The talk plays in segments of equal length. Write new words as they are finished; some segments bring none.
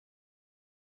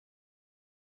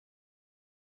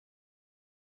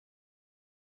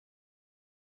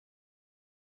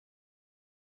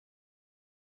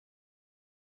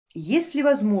Is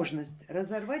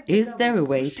there a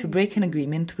way to break an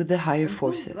agreement with the higher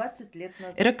forces?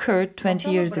 It occurred 20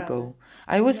 years ago.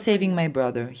 I was saving my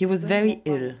brother. He was very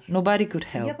ill. Nobody could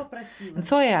help. And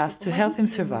so I asked to help him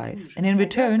survive. And in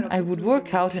return, I would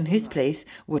work out in his place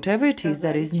whatever it is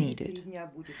that is needed.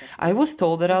 I was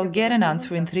told that I'll get an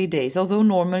answer in 3 days, although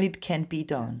normally it can't be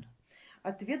done.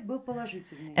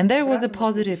 And there was a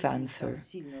positive answer.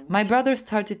 My brother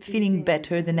started feeling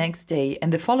better the next day,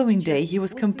 and the following day he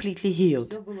was completely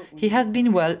healed. He has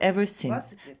been well ever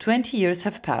since. 20 years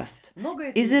have passed.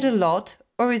 Is it a lot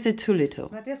or is it too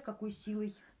little?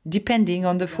 Depending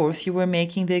on the force you were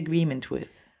making the agreement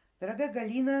with.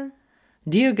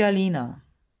 Dear Galina,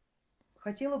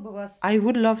 I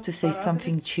would love to say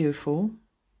something cheerful,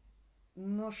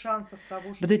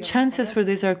 but the chances for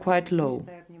this are quite low,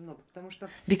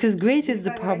 because great is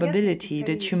the probability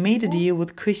that you made a deal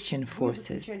with Christian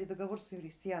forces.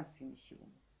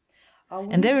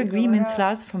 And their agreements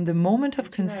last from the moment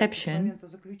of conception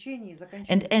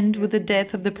and end with the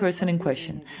death of the person in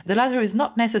question. The latter is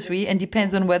not necessary and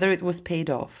depends on whether it was paid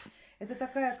off.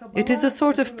 It is a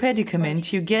sort of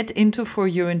predicament you get into for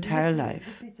your entire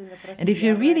life. And if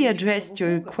you really addressed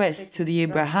your requests to the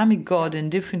Abrahamic God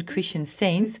and different Christian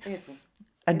saints,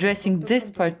 addressing this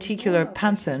particular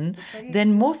pantheon,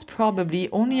 then most probably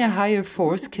only a higher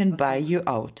force can buy you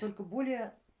out.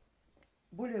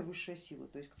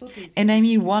 And I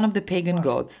mean one of the pagan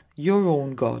gods, your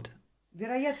own God.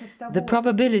 The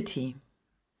probability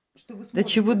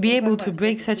that you would be able to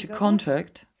break such a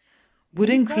contract would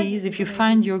increase if you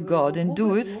find your God and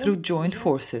do it through joint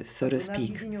forces, so to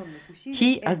speak.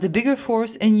 He as the bigger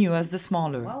force and you as the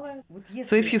smaller.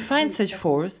 So if you find such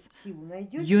force,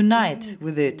 unite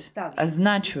with it as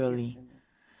naturally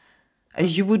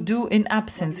as you would do in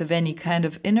absence of any kind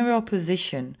of inner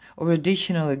opposition or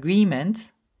additional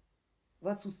agreements.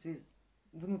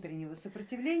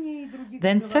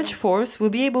 Then such force will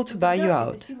be able to buy you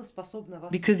out,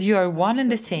 because you are one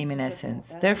and the same in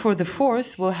essence. Therefore the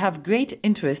force will have great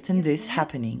interest in this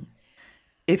happening.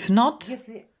 If not,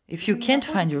 if you can't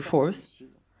find your force,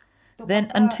 then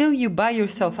until you buy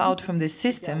yourself out from this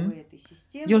system,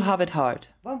 you'll have it hard.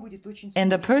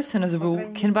 And a person, as a rule,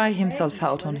 can buy himself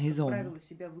out on his own.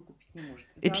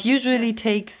 It usually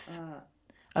takes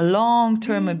a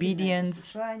long-term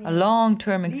obedience, a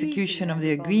long-term execution of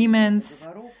the agreements,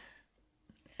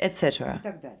 etc.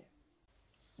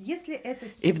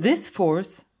 If this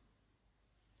force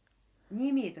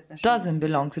doesn't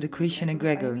belong to the Christian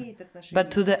egregor,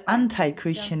 but to the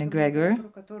anti-Christian egregor,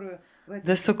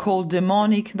 the so-called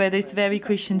demonic by this very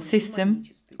Christian system,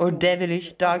 or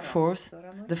devilish, dark force,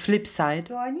 the flip side,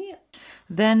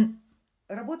 then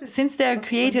since they are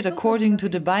created according to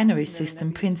the binary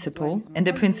system principle and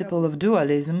the principle of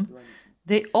dualism,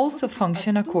 they also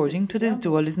function according to this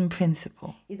dualism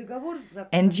principle.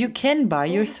 And you can buy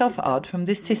yourself out from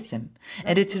this system.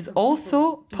 And it is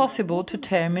also possible to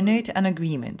terminate an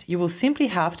agreement. You will simply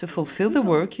have to fulfill the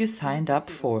work you signed up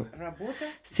for.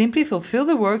 Simply fulfill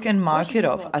the work and mark it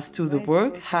off as to the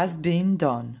work has been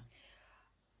done.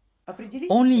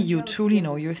 Only you truly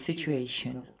know your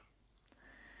situation.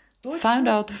 Find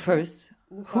out first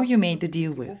who you made the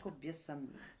deal with,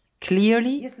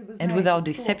 clearly and without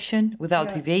deception,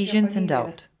 without evasions and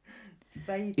doubt.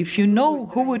 If you know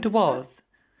who it was,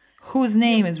 whose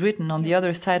name is written on the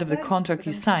other side of the contract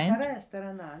you signed,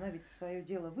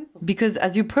 because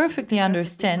as you perfectly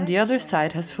understand, the other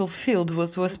side has fulfilled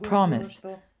what was promised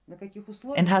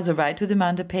and has a right to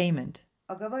demand a payment.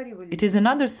 It is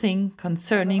another thing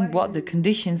concerning what the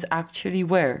conditions actually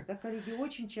were.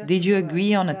 Did you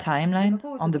agree on a timeline,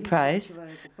 on the price?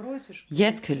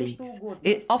 Yes, colleagues.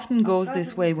 It often goes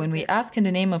this way when we ask in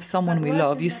the name of someone we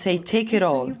love. You say, take it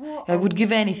all. I would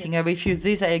give anything. I refuse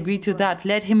this. I agree to that.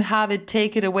 Let him have it.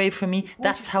 Take it away from me.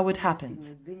 That's how it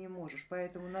happens.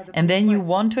 And then you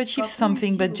want to achieve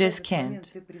something but just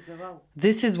can't.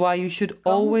 This is why you should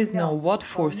always know what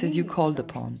forces you called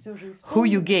upon, who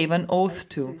you gave an oath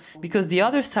to, because the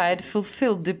other side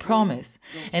fulfilled the promise.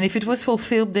 And if it was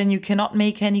fulfilled, then you cannot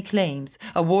make any claims.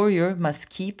 A warrior must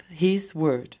keep his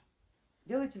word.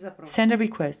 Send a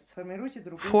request.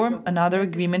 Form another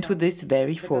agreement with this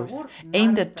very force,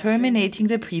 aimed at terminating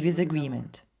the previous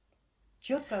agreement.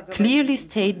 Clearly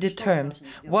state the terms,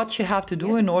 what you have to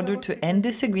do in order to end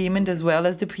this agreement as well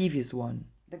as the previous one.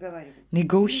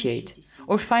 Negotiate,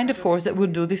 or find a force that will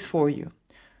do this for you.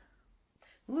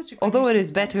 Although it is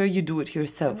better you do it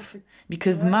yourself,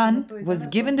 because man was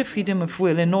given the freedom of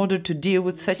will in order to deal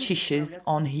with such issues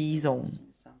on his own.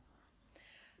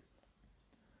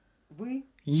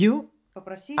 You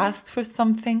asked for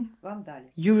something,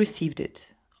 you received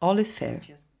it. All is fair,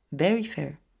 very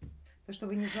fair.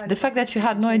 The fact that you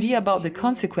had no idea about the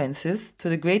consequences, to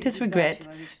the greatest regret,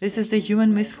 this is the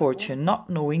human misfortune, not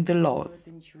knowing the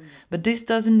laws. But this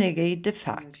doesn't negate the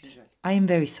fact. I am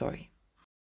very sorry.